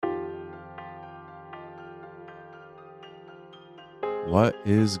What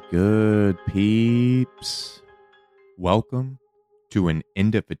is good, peeps? Welcome to an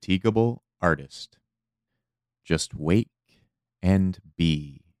indefatigable artist. Just wake and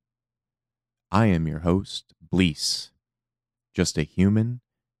be. I am your host, Blease, just a human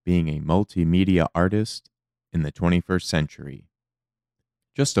being a multimedia artist in the 21st century.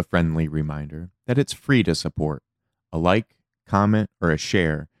 Just a friendly reminder that it's free to support. A like, comment, or a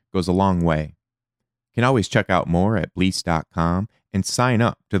share goes a long way. You can always check out more at blease.com and sign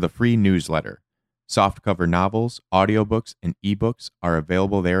up to the free newsletter. Softcover novels, audiobooks, and ebooks are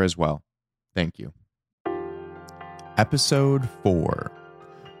available there as well. Thank you. Episode 4.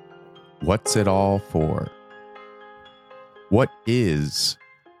 What's it all for? What is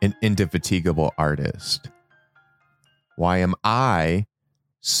an indefatigable artist? Why am I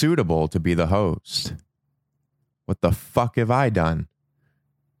suitable to be the host? What the fuck have I done?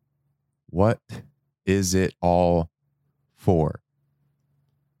 What is it all for?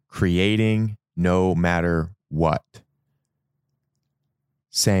 Creating no matter what.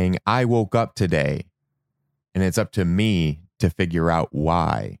 Saying, I woke up today and it's up to me to figure out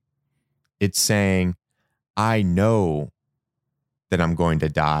why. It's saying, I know that I'm going to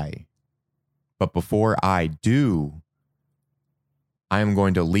die, but before I do, I am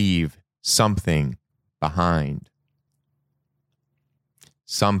going to leave something behind.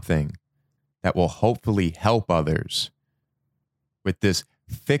 Something that will hopefully help others with this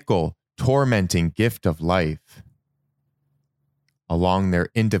fickle, tormenting gift of life along their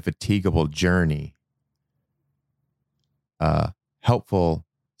indefatigable journey. A helpful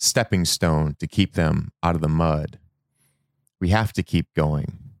stepping stone to keep them out of the mud. We have to keep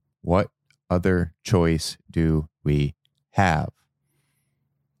going. What other choice do we have?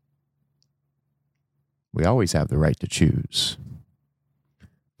 We always have the right to choose.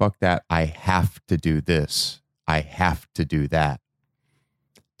 Fuck that, I have to do this. I have to do that.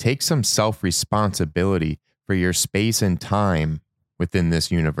 Take some self-responsibility for your space and time within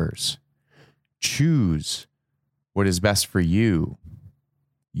this universe. Choose what is best for you.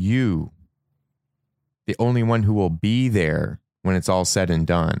 You, the only one who will be there when it's all said and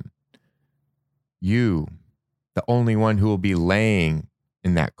done. You, the only one who will be laying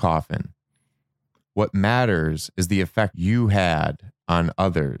in that coffin. What matters is the effect you had on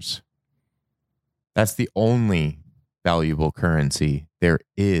others. That's the only valuable currency there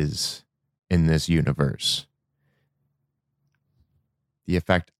is in this universe. The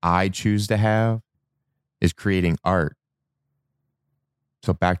effect I choose to have is creating art.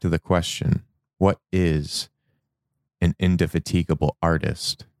 So back to the question, what is an indefatigable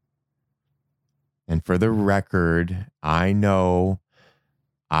artist? And for the record, I know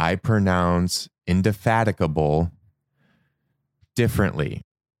I pronounce indefatigable differently.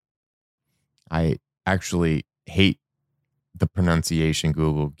 I actually hate the pronunciation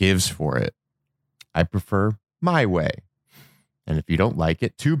Google gives for it. I prefer my way. And if you don't like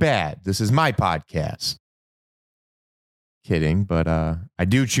it, too bad. This is my podcast. Kidding, but I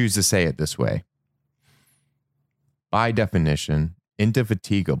do choose to say it this way. By definition,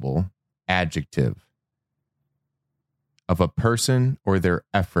 indefatigable, adjective, of a person or their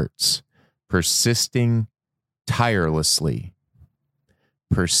efforts persisting tirelessly.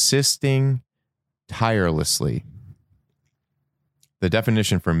 Persisting tirelessly. The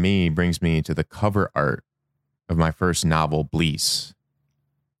definition for me brings me to the cover art of my first novel, Blease.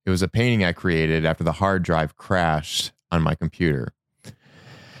 It was a painting I created after the hard drive crashed on my computer.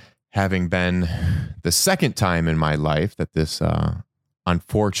 Having been the second time in my life that this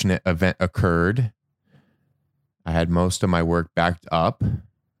unfortunate event occurred, I had most of my work backed up.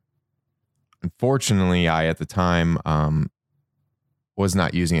 Unfortunately, I, at the time, was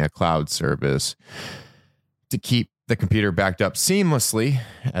not using a cloud service to keep the computer backed up seamlessly,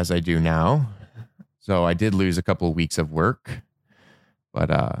 as I do now. So I did lose a couple of weeks of work,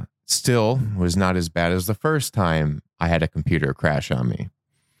 but still was not as bad as the first time I had a computer crash on me.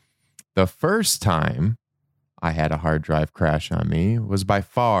 The first time I had a hard drive crash on me was by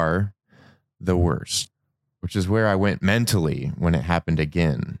far the worst, which is where I went mentally when it happened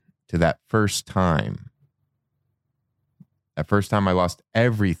again, to that first time. That first time I lost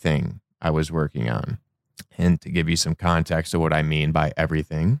everything I was working on. And to give you some context of what I mean by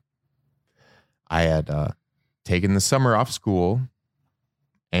everything, I had taken the summer off school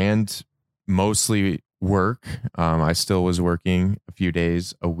and mostly work. I still was working a few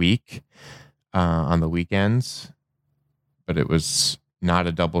days a week on the weekends, but it was not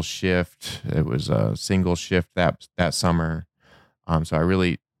a double shift. It was a single shift that summer. So I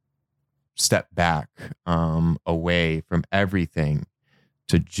really stepped back away from everything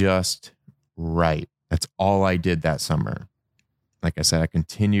to just write. That's all I did that summer. like I said, I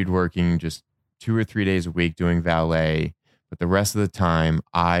continued working just 2 or 3 days a week doing valet. But the rest of the time,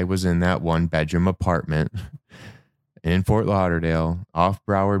 I was in that 1-bedroom apartment in Fort Lauderdale off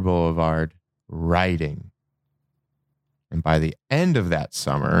Broward Boulevard writing. And by the end of that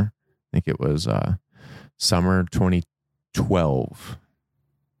summer, I think it was summer 2012,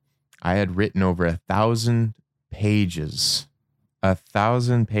 I had written over 1,000 pages.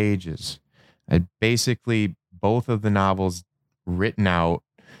 1,000 pages. I had basically both of the novels written out,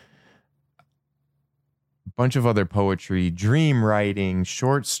 a bunch of other poetry, dream writing,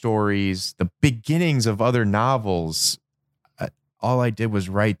 short stories, the beginnings of other novels. All I did was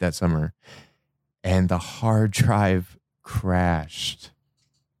write that summer. And the hard drive crashed.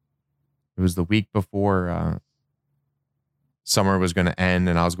 It was the week before summer was going to end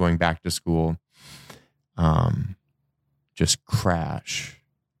and I was going back to school. Just crash.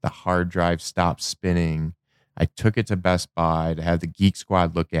 The hard drive stopped spinning. I took it to Best Buy to have the Geek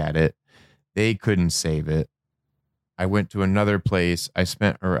Squad look at it. They couldn't save it. I went to another place. I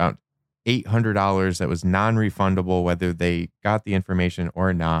spent around $800 that was non-refundable, whether they got the information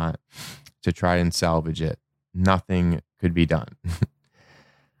or not, to try and salvage it. Nothing could be done.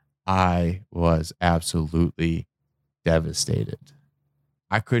 I was absolutely devastated.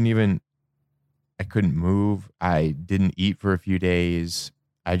 I couldn't move. I didn't eat for a few days.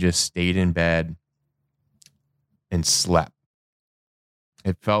 I just stayed in bed and slept.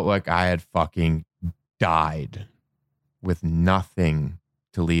 It felt like I had fucking died with nothing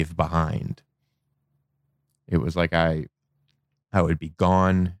to leave behind. It was like I would be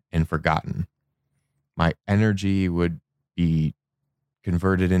gone and forgotten. My energy would be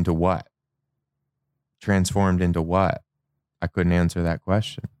converted into what? Transformed into what? I couldn't answer that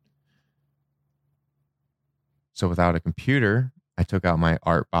question. So without a computer, I took out my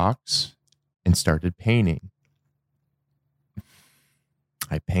art box and started painting.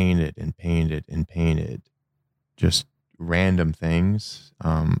 I painted and painted and painted just random things.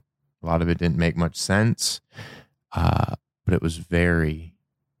 A lot of it didn't make much sense, but it was very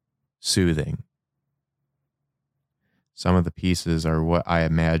soothing. Some of the pieces are what I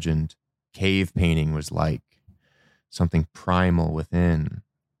imagined cave painting was like, something primal within.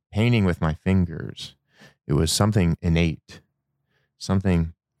 Painting with my fingers, it was something innate,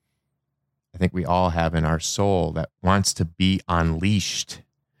 something I think we all have in our soul that wants to be unleashed.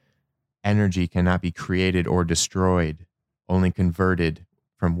 Energy cannot be created or destroyed, only converted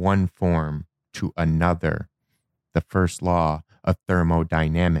from one form to another. The first law of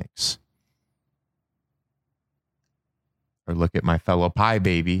thermodynamics. Or look at my fellow pi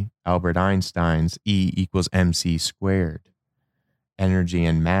baby, Albert Einstein's E equals mc squared. Energy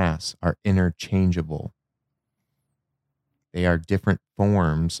and mass are interchangeable. They are different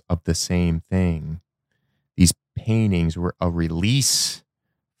forms of the same thing. These paintings were a release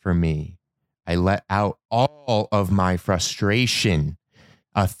for me. I let out all of my frustration.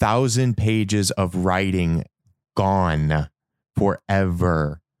 1,000 pages of writing gone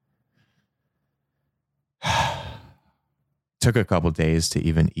forever. Took a couple days to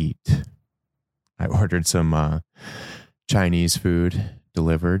even eat. I ordered some Chinese food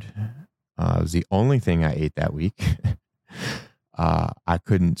delivered. It was the only thing I ate that week. I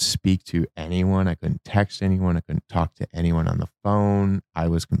couldn't speak to anyone. I couldn't text anyone. I couldn't talk to anyone on the phone. I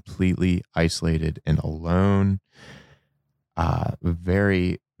was completely isolated and alone.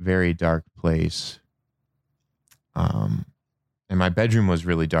 Very, very dark place. And my bedroom was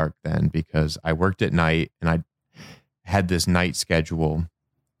really dark then because I worked at night and I had this night schedule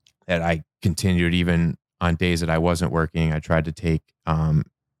that I continued even on days that I wasn't working. I tried to take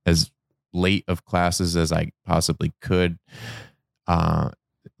as late of classes as I possibly could.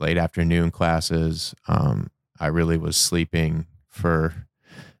 Late afternoon classes. I really was sleeping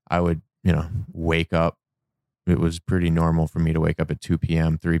I would, wake up. It was pretty normal for me to wake up at 2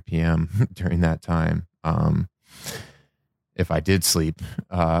 p.m., 3 p.m. during that time. If I did sleep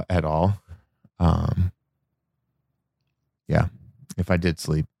at all. Yeah, if I did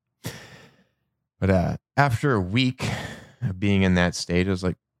sleep. But after a week of being in that state, it was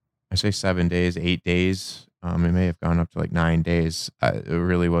like, I say 7 days, 8 days. It may have gone up to like 9 days. It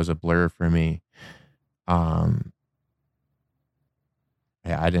really was a blur for me. Yeah,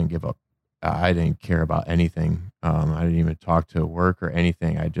 I didn't give up. I didn't care about anything. I didn't even talk to work or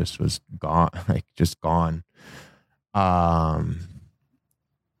anything. I just was gone, just gone. And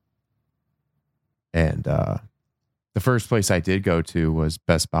the first place I did go to was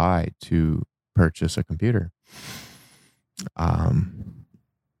Best Buy to purchase a computer.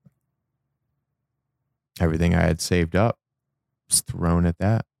 Everything I had saved up was thrown at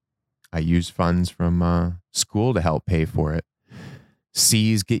that. I used funds from school to help pay for it.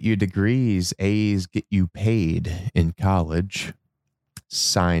 C's get you degrees, A's get you paid in college.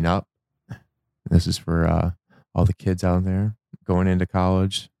 Sign up. This is for all the kids out there going into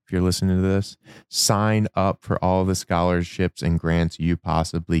college. If you're listening to this, sign up for all the scholarships and grants you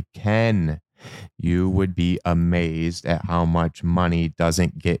possibly can. You would be amazed at how much money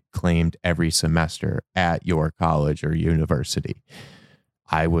doesn't get claimed every semester at your college or university.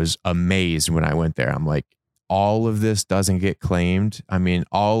 I was amazed when I went there. I'm like, all of this doesn't get claimed. I mean,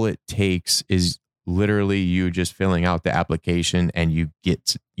 all it takes is literally you just filling out the application and you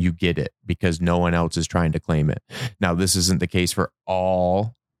get it because no one else is trying to claim it. Now, this isn't the case for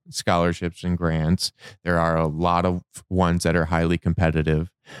all scholarships and grants. There are a lot of ones that are highly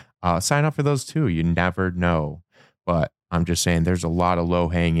competitive. Sign up for those too. You never know. But I'm just saying there's a lot of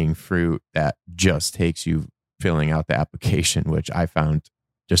low-hanging fruit that just takes you filling out the application, which I found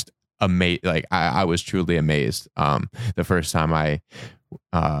just amazing. Like I was truly amazed the first time I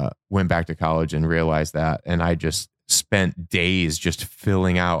went back to college and realized that. And I just spent days just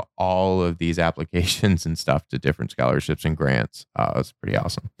filling out all of these applications and stuff to different scholarships and grants. It was pretty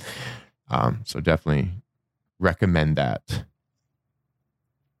awesome. So definitely recommend that.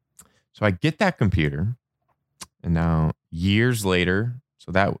 So I get that computer, and now years later,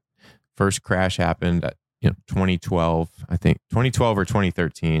 so that first crash happened at 2012, I think 2012 or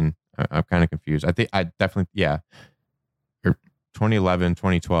 2013. I'm kind of confused. I think I definitely, or 2011,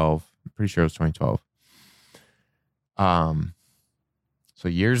 2012. I'm pretty sure it was 2012. So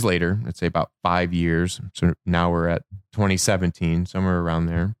years later, let's say about 5 years. So now we're at 2017, somewhere around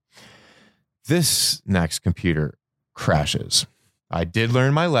there. This next computer crashes. I did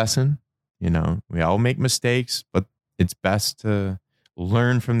learn my lesson. We all make mistakes, but it's best to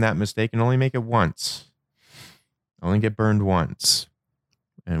learn from that mistake and only make it once. Only get burned once.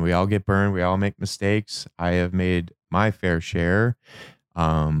 And we all get burned. We all make mistakes. I have made my fair share.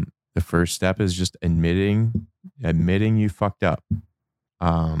 The first step is just admitting you fucked up.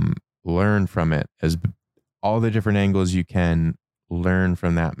 Learn from it as all the different angles you can. Learn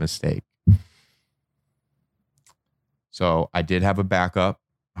from that mistake. So I did have a backup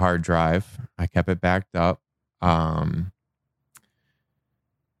hard drive. I kept it backed up. The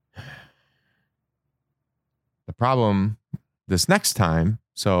problem this next time,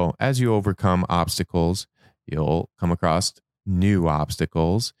 so as you overcome obstacles, you'll come across new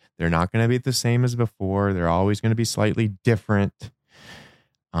obstacles. They're not going to be the same as before. They're always going to be slightly different.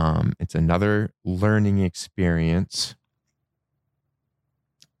 It's another learning experience.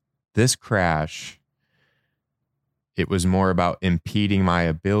 This crash, it was more about impeding my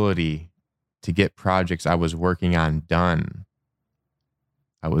ability to get projects I was working on done.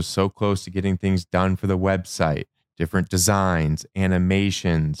 I was so close to getting things done for the website, different designs,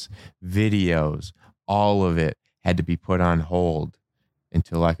 animations, videos, all of it had to be put on hold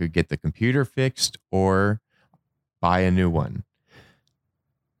until I could get the computer fixed or buy a new one.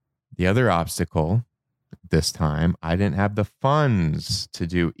 The other obstacle this time, I didn't have the funds to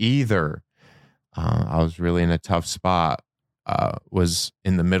do either. I was really in a tough spot. Was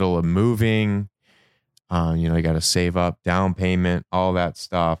in the middle of moving. You got to save up, down payment, all that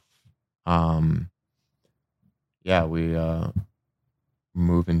stuff. We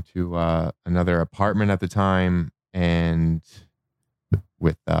moved into another apartment at the time, and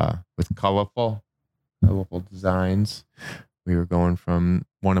with colorful designs. We were going from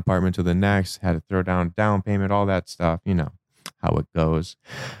one apartment to the next. Had to throw down payment, all that stuff. You know how it goes.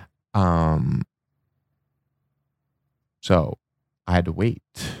 So I had to wait.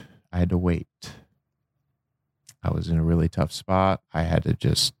 I was in a really tough spot. I had to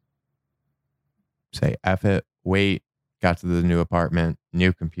just say, F it, wait, got to the new apartment,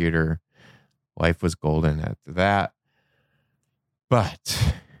 new computer. Life was golden after that.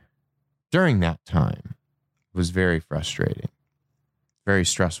 But during that time, it was very frustrating, very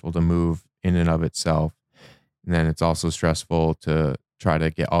stressful to move in and of itself. And then it's also stressful to try to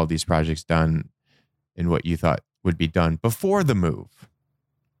get all these projects done in what you thought would be done before the move.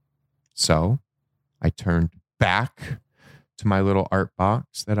 So I turned back to my little art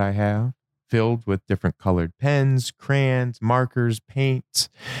box that I have, filled with different colored pens, crayons, markers, paints,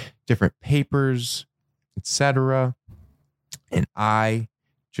 different papers, etc. And I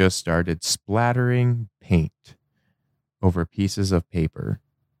just started splattering paint over pieces of paper,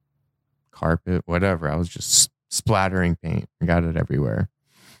 carpet, whatever. I was just splattering paint. I got it everywhere.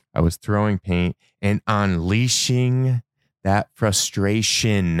 I was throwing paint and unleashing that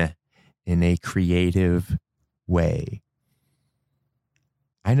frustration in a creative way.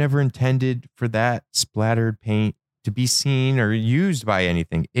 I never intended for that splattered paint to be seen or used by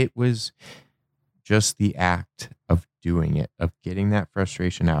anything. It was just the act of doing it, of getting that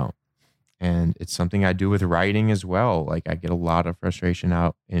frustration out. And it's something I do with writing as well. Like I get a lot of frustration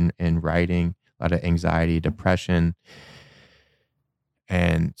out in writing, a lot of anxiety, depression.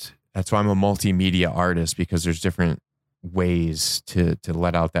 And that's why I'm a multimedia artist, because there's different ways to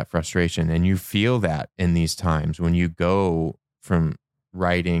let out that frustration. And you feel that in these times when you go from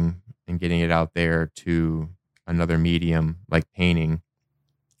writing and getting it out there to another medium like painting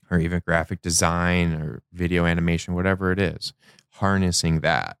or even graphic design or video animation, whatever it is, harnessing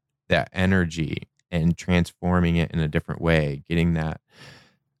that energy and transforming it in a different way, getting that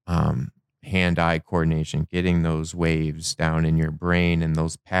hand-eye coordination, getting those waves down in your brain and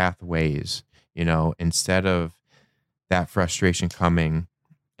those pathways, instead of that frustration coming.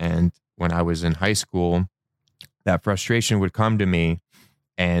 And when I was in high school, that frustration would come to me,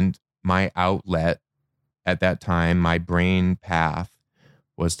 and my outlet at that time, my brain path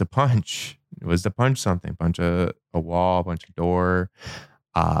was to punch. It was to punch something, punch a wall, punch a door,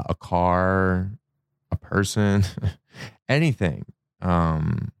 a car, a person, anything.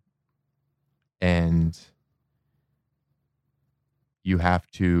 And you have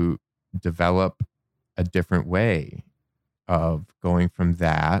to develop a different way of going from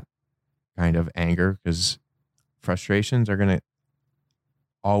that kind of anger, because frustrations are going to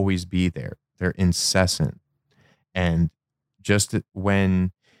always be there. They're incessant. And just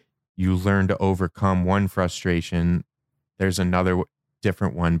when you learn to overcome one frustration, there's another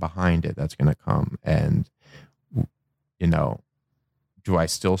different one behind it that's going to come. And, do I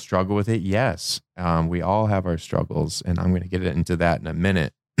still struggle with it? Yes. We all have our struggles, and I'm going to get into that in a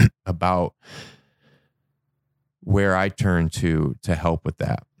minute about where I turn to help with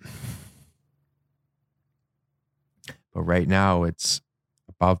that. But right now it's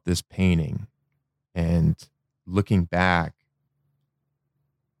about this painting and looking back.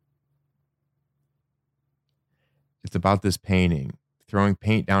 It's about this painting. Throwing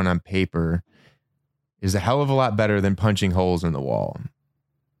paint down on paper is a hell of a lot better than punching holes in the wall.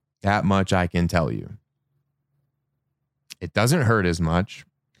 That much I can tell you. It doesn't hurt as much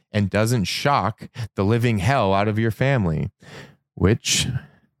and doesn't shock the living hell out of your family, which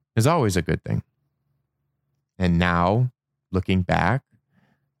is always a good thing. And now, looking back,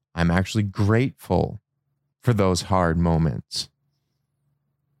 I'm actually grateful for those hard moments.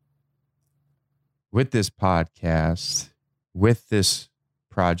 With this podcast, with this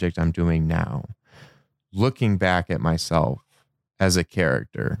project I'm doing now, looking back at myself as a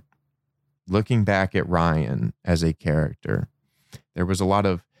character, looking back at Ryan as a character, there was a lot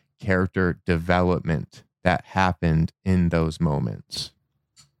of character development that happened in those moments.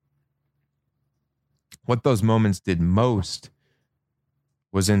 What those moments did most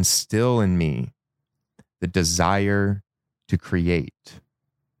was instill in me the desire to create,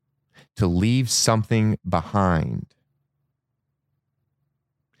 to leave something behind.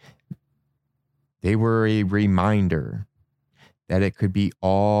 They were a reminder that it could be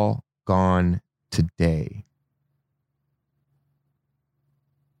all gone today.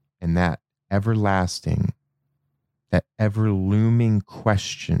 And that everlasting, that ever looming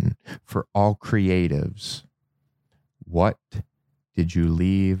question for all creatives: what did you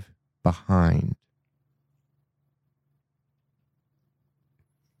leave behind?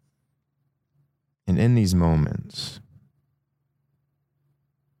 And in these moments,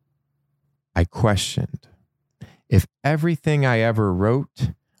 I questioned if everything I ever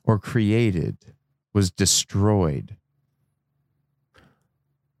wrote or created was destroyed,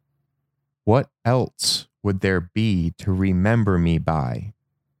 what else would there be to remember me by?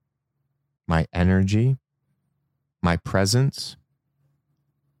 My energy? My presence?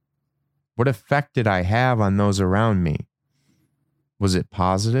 What effect did I have on those around me? Was it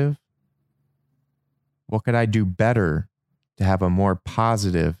positive? What could I do better to have a more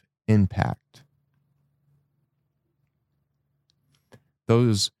positive impact?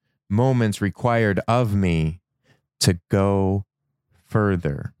 Those moments required of me to go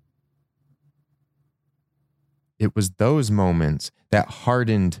further. It was those moments that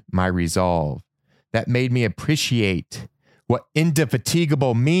hardened my resolve, that made me appreciate what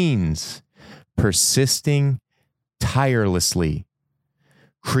indefatigable means: persisting tirelessly,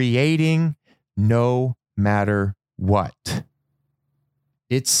 creating no matter what.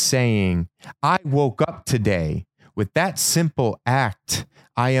 It's saying, I woke up today. With that simple act,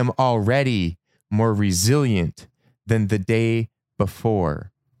 I am already more resilient than the day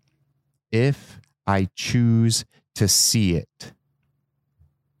before, if I choose to see it.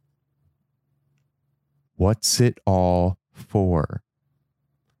 What's it all for?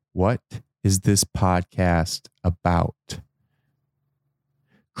 What is this podcast about?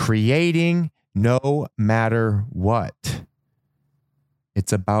 Creating no matter what.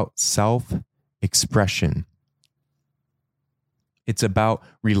 It's about self-expression. It's about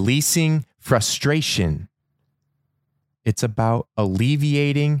releasing frustration. It's about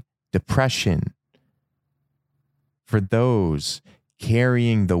alleviating depression for those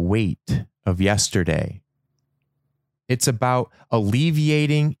carrying the weight of yesterday. It's about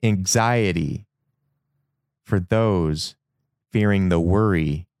alleviating anxiety for those fearing the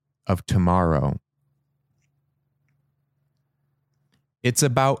worry of tomorrow. It's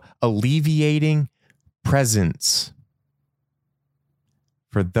about alleviating presence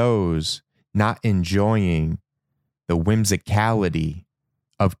for those not enjoying the whimsicality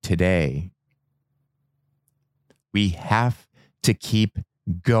of today. We have to keep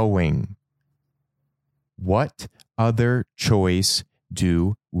going. What other choice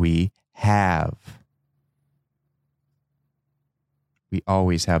do we have? We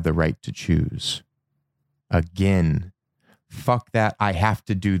always have the right to choose. Again, fuck that. I have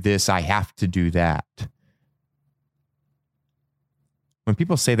to do this. I have to do that. When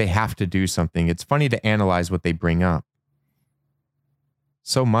people say they have to do something, it's funny to analyze what they bring up.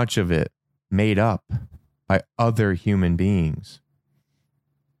 So much of it made up by other human beings.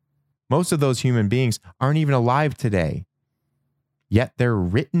 Most of those human beings aren't even alive today, yet their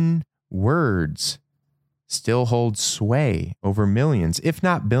written words still hold sway over millions, if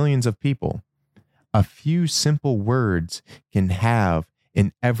not billions of people. A few simple words can have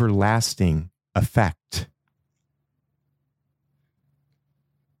an everlasting effect.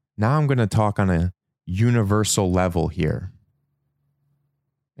 Now I'm going to talk on a universal level here.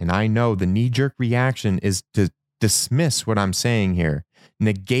 And I know the knee-jerk reaction is to dismiss what I'm saying here.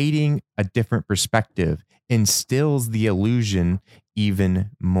 Negating a different perspective instills the illusion even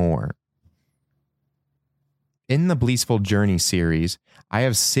more. In the Blissful Journey series, I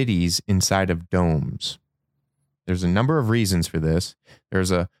have cities inside of domes. There's a number of reasons for this.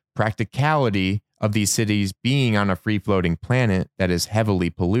 There's a practicality of these cities being on a free-floating planet that is heavily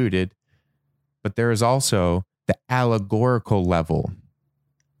polluted, but there is also the allegorical level,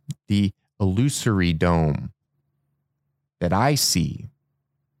 the illusory dome that I see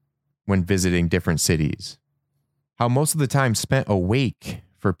when visiting different cities. How most of the time spent awake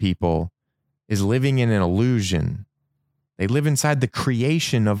for people is living in an illusion. They live inside the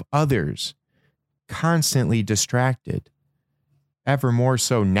creation of others, constantly distracted, ever more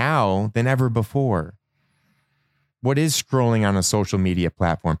so now than ever before. What is scrolling on a social media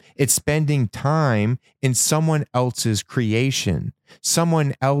platform? It's spending time in someone else's creation,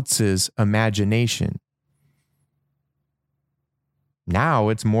 someone else's imagination. Now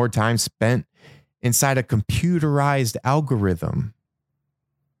it's more time spent inside a computerized algorithm.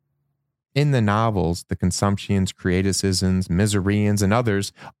 In the novels, the Consumptians, Creaticisms, Misereans, and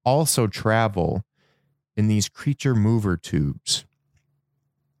others also travel in these creature mover tubes.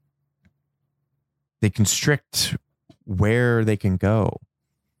 They constrict where they can go.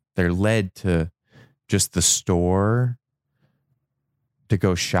 They're led to just the store, to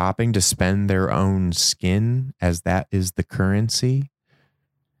go shopping, to spend their own skin as that is the currency.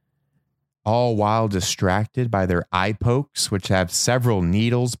 All while distracted by their eye pokes, which have several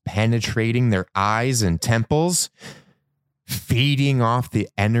needles penetrating their eyes and temples, feeding off the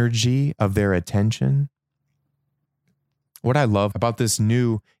energy of their attention. What I love about this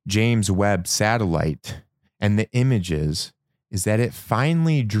new James Webb satellite and the images is that it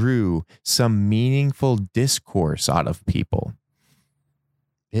finally drew some meaningful discourse out of people.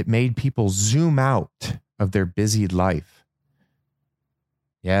 It made people zoom out of their busy life.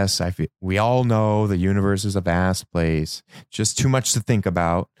 Yes, we all know the universe is a vast place. Just too much to think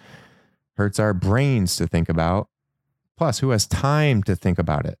about. Hurts our brains to think about. Plus, who has time to think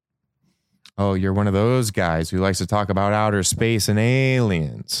about it? Oh, you're one of those guys who likes to talk about outer space and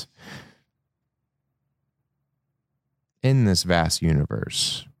aliens. In this vast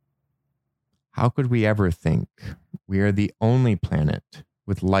universe, how could we ever think we are the only planet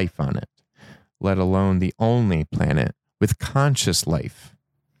with life on it, let alone the only planet with conscious life?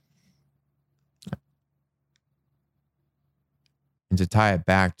 And to tie it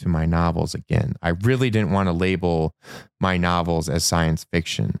back to my novels again, I really didn't want to label my novels as science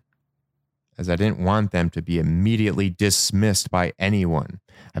fiction, as I didn't want them to be immediately dismissed by anyone.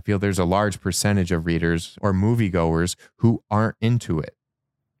 I feel there's a large percentage of readers or moviegoers who aren't into it.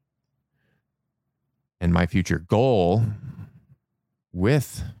 And my future goal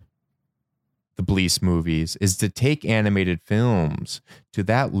with the Bleece movies is to take animated films to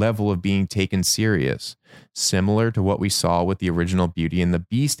that level of being taken serious, similar to what we saw with the original Beauty and the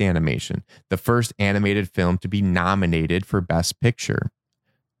Beast animation, the first animated film to be nominated for Best Picture.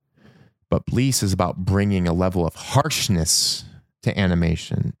 But Bleach is about bringing a level of harshness to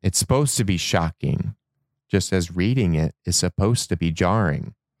animation. It's supposed to be shocking, just as reading it is supposed to be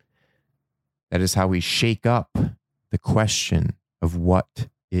jarring. That is how we shake up the question of what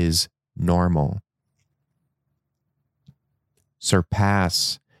is normal.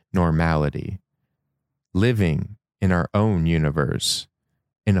 Surpass normality. Living in our own universe.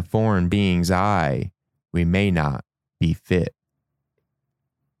 In a foreign being's eye, we may not be fit.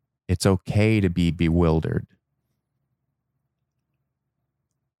 It's okay to be bewildered.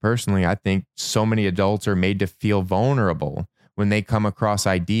 Personally, I think so many adults are made to feel vulnerable when they come across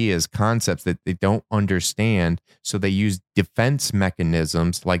ideas, concepts that they don't understand. So they use defense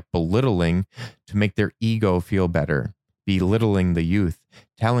mechanisms like belittling to make their ego feel better, belittling the youth,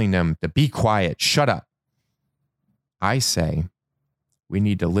 telling them to be quiet, shut up. I say we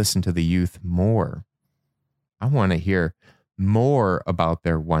need to listen to the youth more. I want to hear more about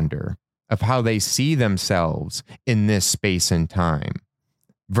their wonder of how they see themselves in this space and time,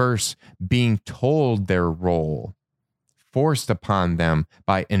 versus being told their role, forced upon them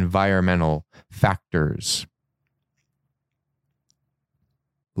by environmental factors.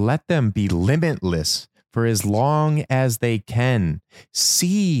 Let them be limitless for as long as they can.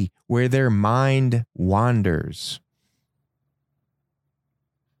 See where their mind wanders.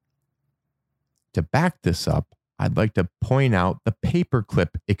 To back this up, I'd like to point out the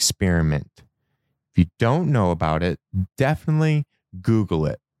paperclip experiment. If you don't know about it, definitely Google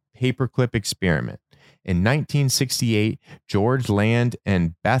it. Paperclip experiment. In 1968, George Land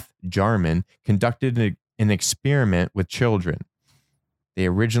and Beth Jarman conducted an experiment with children. They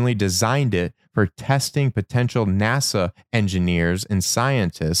originally designed it for testing potential NASA engineers and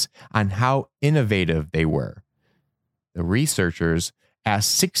scientists on how innovative they were. The researchers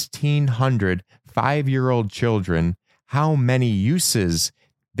asked 1,600 5-year-old children how many uses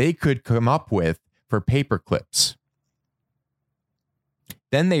they could come up with for paperclips.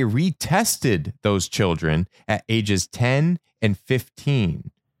 Then they retested those children at ages 10 and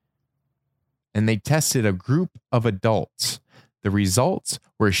 15. And they tested a group of adults. The results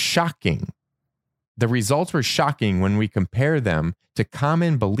were shocking. The results were shocking when we compare them to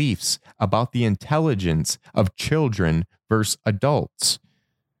common beliefs about the intelligence of children versus adults.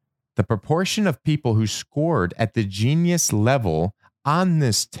 The proportion of people who scored at the genius level on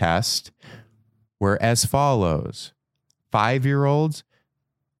this test were as follows. 5-year-olds,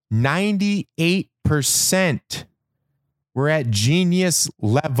 98% were at genius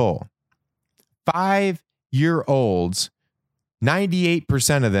level. 5-year-olds,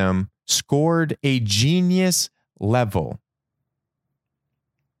 98% of them scored a genius level.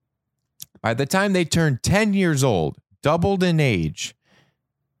 By the time they turned 10 years old, doubled in age,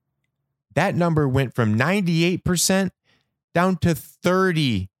 that number went from 98% down to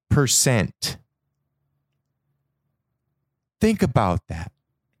 30%. Think about that.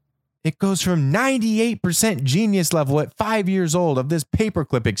 It goes from 98% genius level at 5 years old of this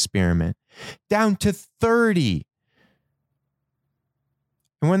paperclip experiment down to 30.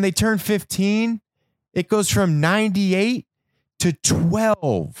 And when they turn 15, it goes from 98 to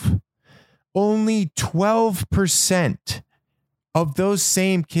 12. Only 12% of those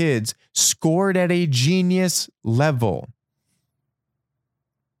same kids scored at a genius level.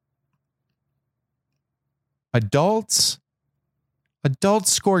 Adults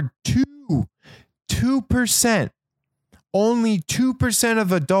scored 2%. Only 2%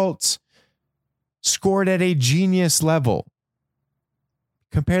 of adults scored at a genius level.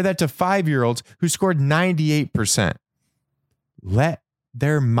 Compare that to 5-year-olds who scored 98%. Let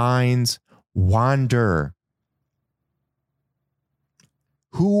their minds wander.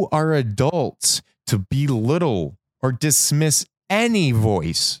 Who are adults to belittle or dismiss any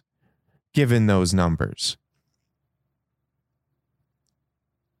voice given those numbers?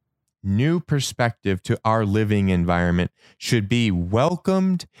 New perspective to our living environment should be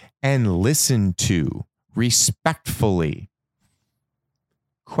welcomed and listened to respectfully.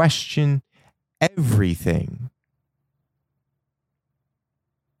 Question everything.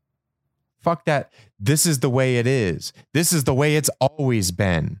 Fuck that. This is the way it is. This is the way it's always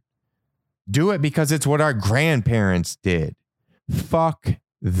been. Do it because it's what our grandparents did. Fuck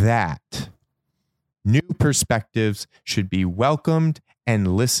that. New perspectives should be welcomed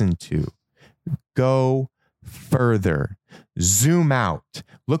and listened to. Go further. Zoom out.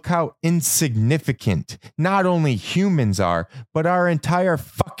 Look how insignificant not only humans are, but our entire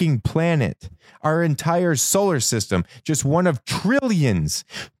fucking planet, our entire solar system, just one of trillions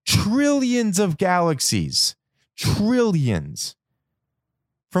of galaxies, trillions.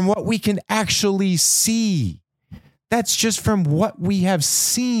 From what we can actually see, That's just from what we have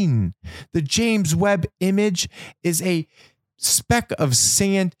seen. The James Webb image is a speck of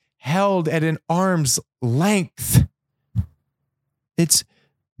sand held at an arm's length. It's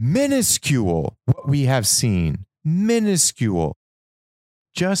minuscule what we have seen. Minuscule.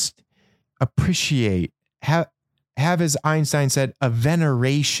 Just appreciate, have, as Einstein said, a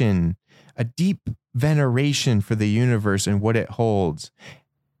veneration, a deep veneration for the universe and what it holds.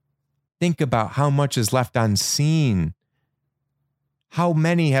 Think about how much is left unseen. How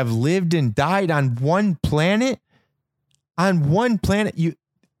many have lived and died on one planet? On one planet,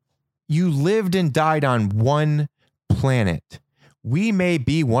 you lived and died on one planet. We may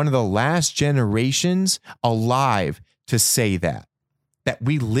be one of the last generations alive to say that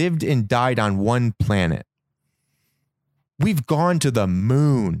we lived and died on one planet. We've gone to the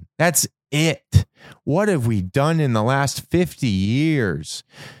moon. That's it. What have we done in the last 50 years?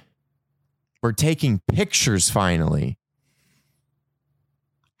 We're taking pictures finally.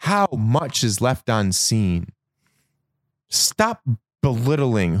 How much is left unseen? Stop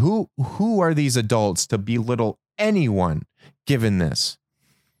belittling. Who are these adults to belittle anyone given this?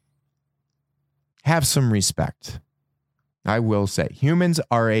 Have some respect. I will say, humans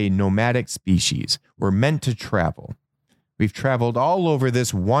are a nomadic species. We're meant to travel. We've traveled all over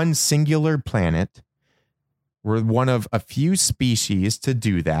this one singular planet. We're one of a few species to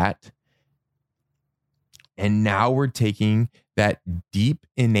do that. And now we're taking that deep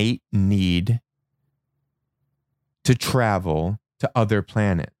innate need to travel to other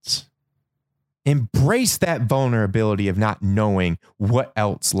planets. Embrace that vulnerability of not knowing what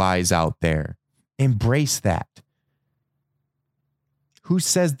else lies out there. Embrace that. Who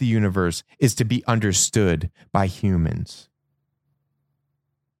says the universe is to be understood by humans?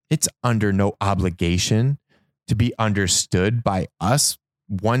 It's under no obligation to be understood by us,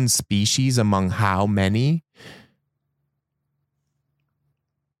 one species among how many?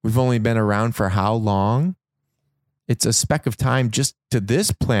 We've only been around for how long? It's a speck of time just to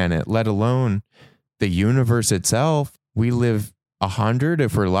this planet, let alone the universe itself. We live 100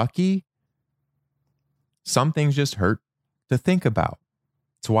 if we're lucky. Some things just hurt to think about.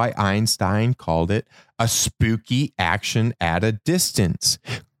 It's why Einstein called it a spooky action at a distance.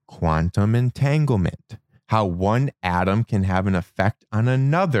 Quantum entanglement. How one atom can have an effect on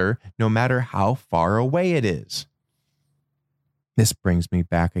another no matter how far away it is. This brings me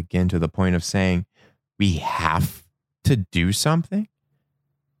back again to the point of saying we have to do something.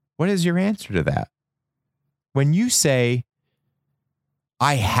 What is your answer to that? When you say,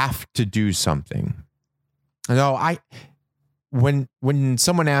 I have to do something. When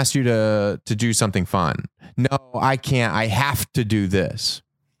someone asks you to do something fun, no, I can't. I have to do this.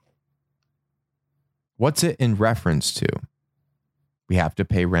 What's it in reference to? We have to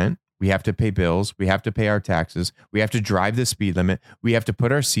pay rent. We have to pay bills. We have to pay our taxes. We have to drive the speed limit. We have to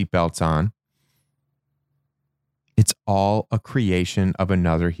put our seatbelts on. It's all a creation of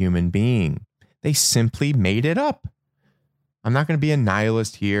another human being. They simply made it up. I'm not going to be a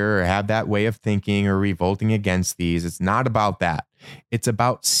nihilist here or have that way of thinking or revolting against these. It's not about that. It's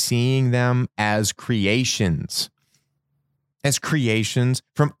about seeing them as creations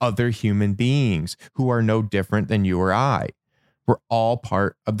from other human beings who are no different than you or I. We're all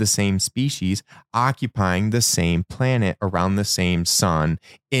part of the same species, occupying the same planet around the same sun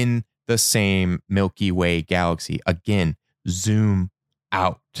in the same Milky Way galaxy. Again, zoom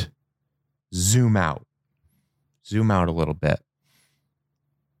out. Zoom out. Zoom out a little bit.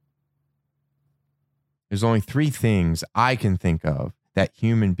 There's only 3 things I can think of that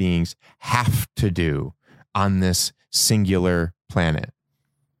human beings have to do on this singular planet.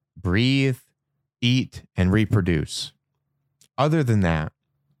 Breathe, eat, and reproduce. Other than that,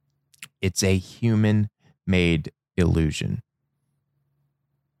 it's a human-made illusion.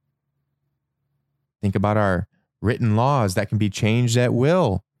 Think about our written laws that can be changed at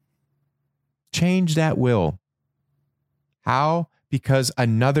will. Changed at will. How? Because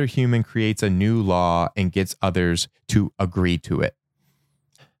another human creates a new law and gets others to agree to it.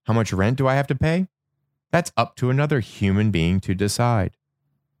 How much rent do I have to pay? That's up to another human being to decide.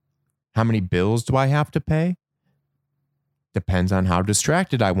 How many bills do I have to pay? Depends on how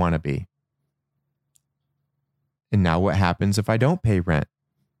distracted I want to be. And now what happens if I don't pay rent?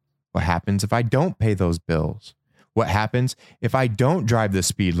 What happens if I don't pay those bills? What happens if I don't drive the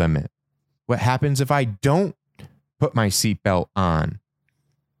speed limit? What happens if I don't put my seatbelt on?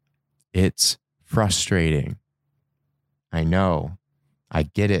 It's frustrating. I know. I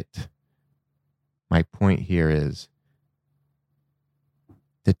get it. My point here is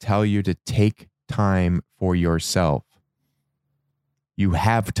to tell you to take time for yourself. You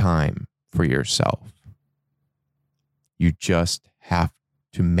have time for yourself. You just have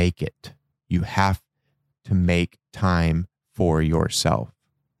to make it. You have to make time for yourself.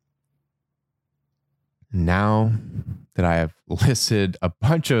 Now that I have listed a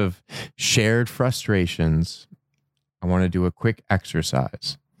bunch of shared frustrations, I want to do a quick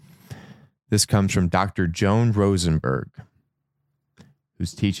exercise. This comes from Dr. Joan Rosenberg,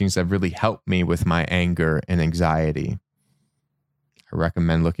 whose teachings have really helped me with my anger and anxiety. I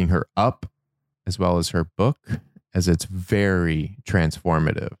recommend looking her up as well as her book, as it's very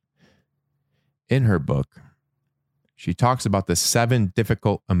transformative. In her book, she talks about the 7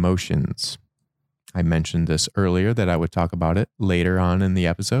 difficult emotions. I mentioned this earlier that I would talk about it later on in the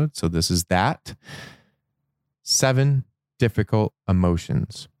episode. So this is that. 7 difficult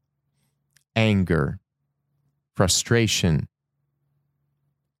emotions: anger, frustration,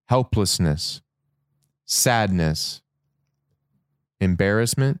 helplessness, sadness,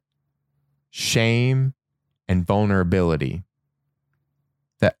 embarrassment, shame, and vulnerability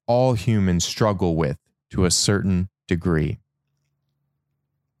that all humans struggle with to a certain degree.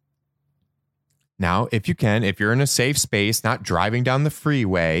 Now, if you can, if you're in a safe space, not driving down the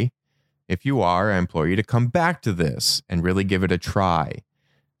freeway, if you are, I implore you to come back to this and really give it a try.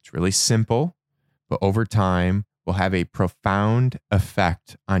 It's really simple, but over time will have a profound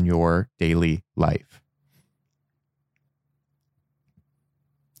effect on your daily life.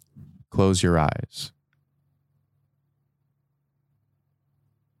 Close your eyes.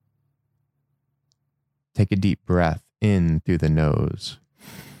 Take a deep breath in through the nose.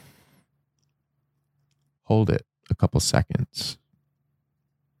 Hold it a couple seconds.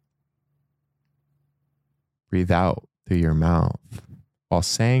 Breathe out through your mouth while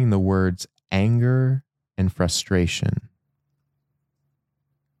saying the words anger and frustration.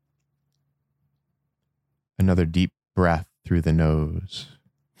 Another deep breath through the nose.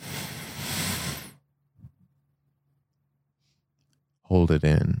 Hold it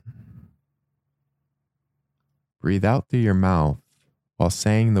in. Breathe out through your mouth while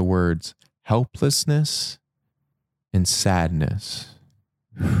saying the words helplessness and sadness.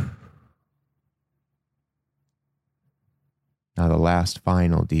 Now the last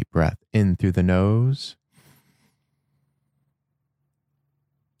final deep breath in through the nose.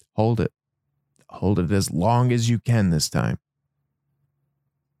 Hold it. Hold it as long as you can this time.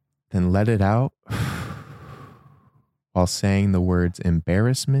 Then let it out while saying the words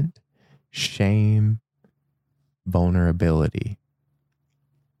embarrassment, shame, vulnerability.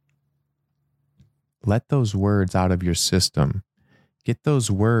 Let those words out of your system. Get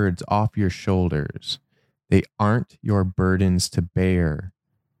those words off your shoulders. They aren't your burdens to bear,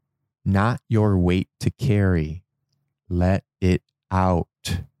 not your weight to carry. Let it out.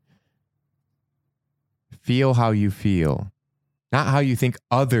 Feel how you feel, not how you think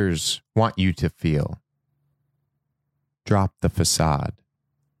others want you to feel. Drop the facade.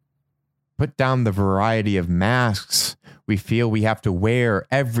 Put down the variety of masks we feel we have to wear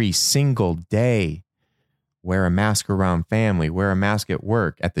every single day. Wear a mask around family, wear a mask at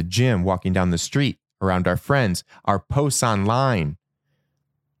work, at the gym, walking down the street, around our friends, our posts online.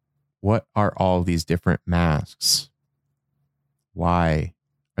 What are all these different masks? Why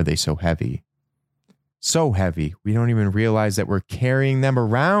are they so heavy? So heavy, we don't even realize that we're carrying them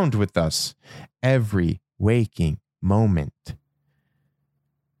around with us every waking moment.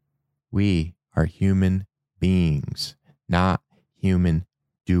 We are human beings, not human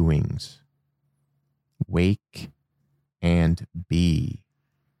doings. Wake and be.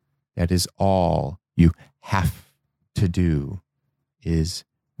 That is all you have to do, is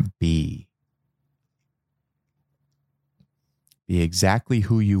be. Be exactly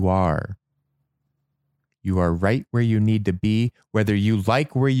who you are. You are right where you need to be, whether you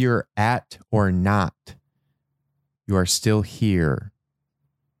like where you're at or not. You are still here,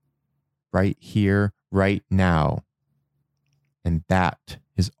 right now. And that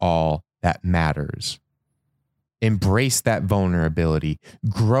is all that matters. Embrace that vulnerability.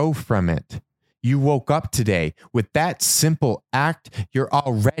 Grow from it. You woke up today. With that simple act, you're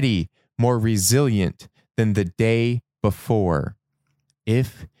already more resilient than the day before,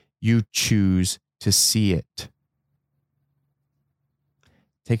 if you choose to see it.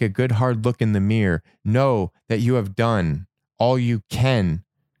 Take a good hard look in the mirror. Know that you have done all you can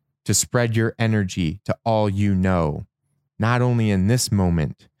to spread your energy to all you know, not only in this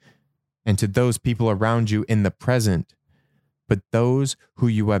moment and to those people around you in the present, but those who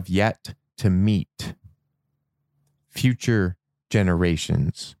you have yet to meet, future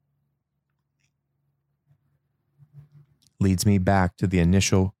generations. Leads me back to the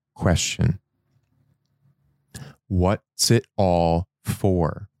initial question. What's it all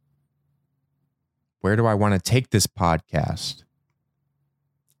for? Where do I want to take this podcast?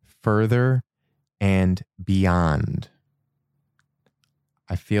 Further and beyond.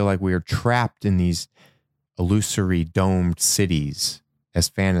 I feel like we are trapped in these illusory domed cities as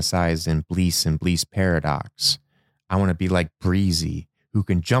fantasized in Blease and Blease Paradox. I want to be like Breezy, who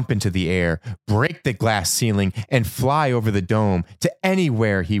can jump into the air, break the glass ceiling, and fly over the dome to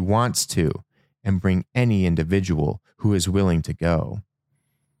anywhere he wants to, and bring any individual who is willing to go.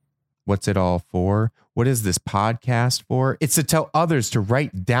 What's it all for? What is this podcast for? It's to tell others to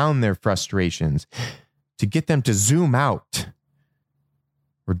write down their frustrations, to get them to zoom out.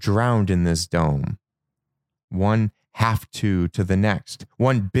 We're drowned in this dome. One have to the next,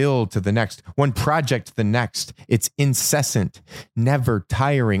 one build to the next, one project to the next. It's incessant, never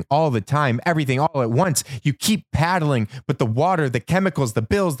tiring, all the time, everything all at once. You keep paddling, but the water, the chemicals, the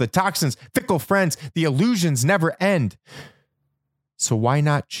bills, the toxins, fickle friends, the illusions never end. So why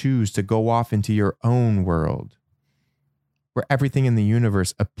not choose to go off into your own world, where everything in the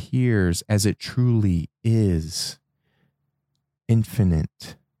universe appears as it truly is,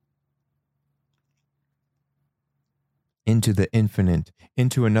 infinite. Into the infinite,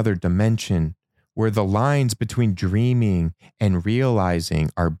 into another dimension, where the lines between dreaming and realizing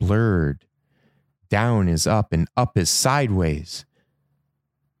are blurred. Down is up and up is sideways.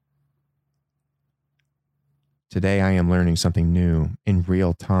 Today I am learning something new in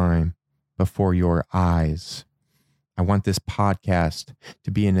real time before your eyes. I want this podcast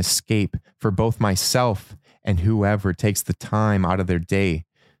to be an escape for both myself and whoever takes the time out of their day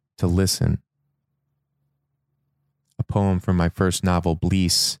to listen. A poem from my first novel,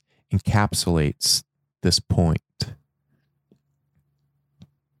 Blease, encapsulates this point.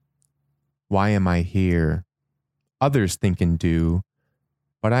 Why am I here? Others think and do,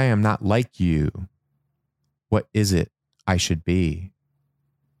 but I am not like you. What is it I should be?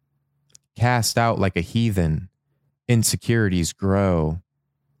 Cast out like a heathen, insecurities grow.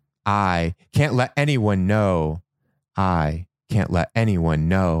 I can't let anyone know. I can't let anyone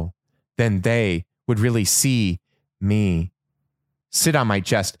know. Then they would really see me. Sit on my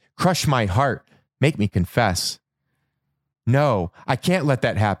chest, crush my heart, make me confess. No, I can't let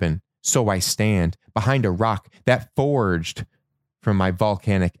that happen. So I stand behind a rock that forged from my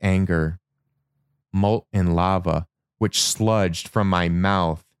volcanic anger. Molten lava, which sludged from my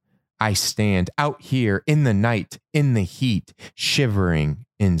mouth. I stand out here in the night, in the heat, shivering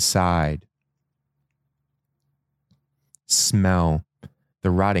inside. Smell the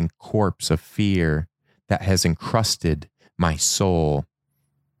rotting corpse of fear that has encrusted my soul.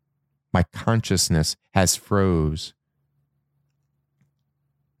 My consciousness has froze.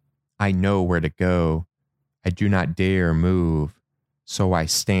 I know where to go. I do not dare move. So I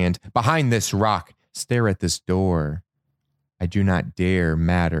stand behind this rock, stare at this door. I do not dare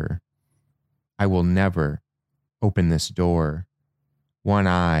matter. I will never open this door. One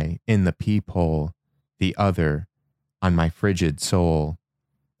eye in the peephole, the other on my frigid soul.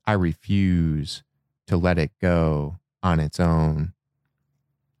 I refuse to let it go on its own.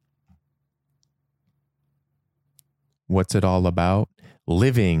 What's it all about?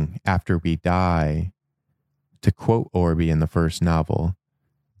 Living after we die. To quote Orby in the first novel,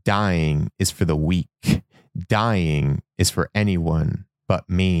 dying is for the weak. Dying is for anyone but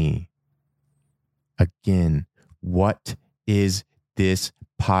me. Again, what is this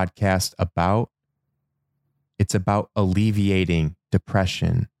podcast about? It's about alleviating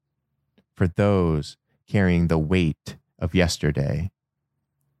depression for those carrying the weight of yesterday.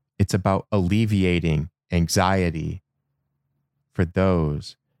 It's about alleviating anxiety for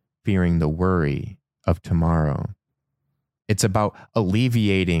those fearing the worry of tomorrow. It's about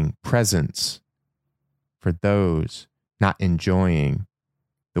alleviating presence for those not enjoying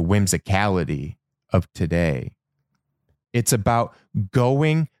the whimsicality of today. It's about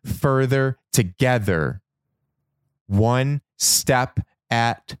going further together, one step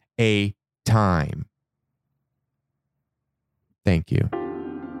at a time. Thank you.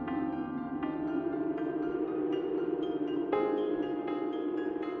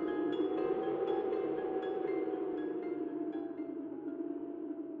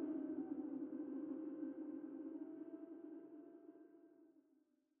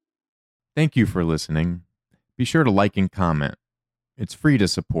 Thank you for listening. Be sure to like and comment. It's free to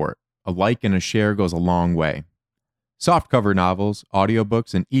support. A like and a share goes a long way. Softcover novels,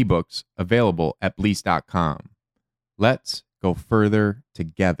 audiobooks, and ebooks available at Blease.com. Let's go further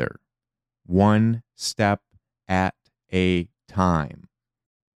together, one step at a time.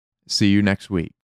 See you next week.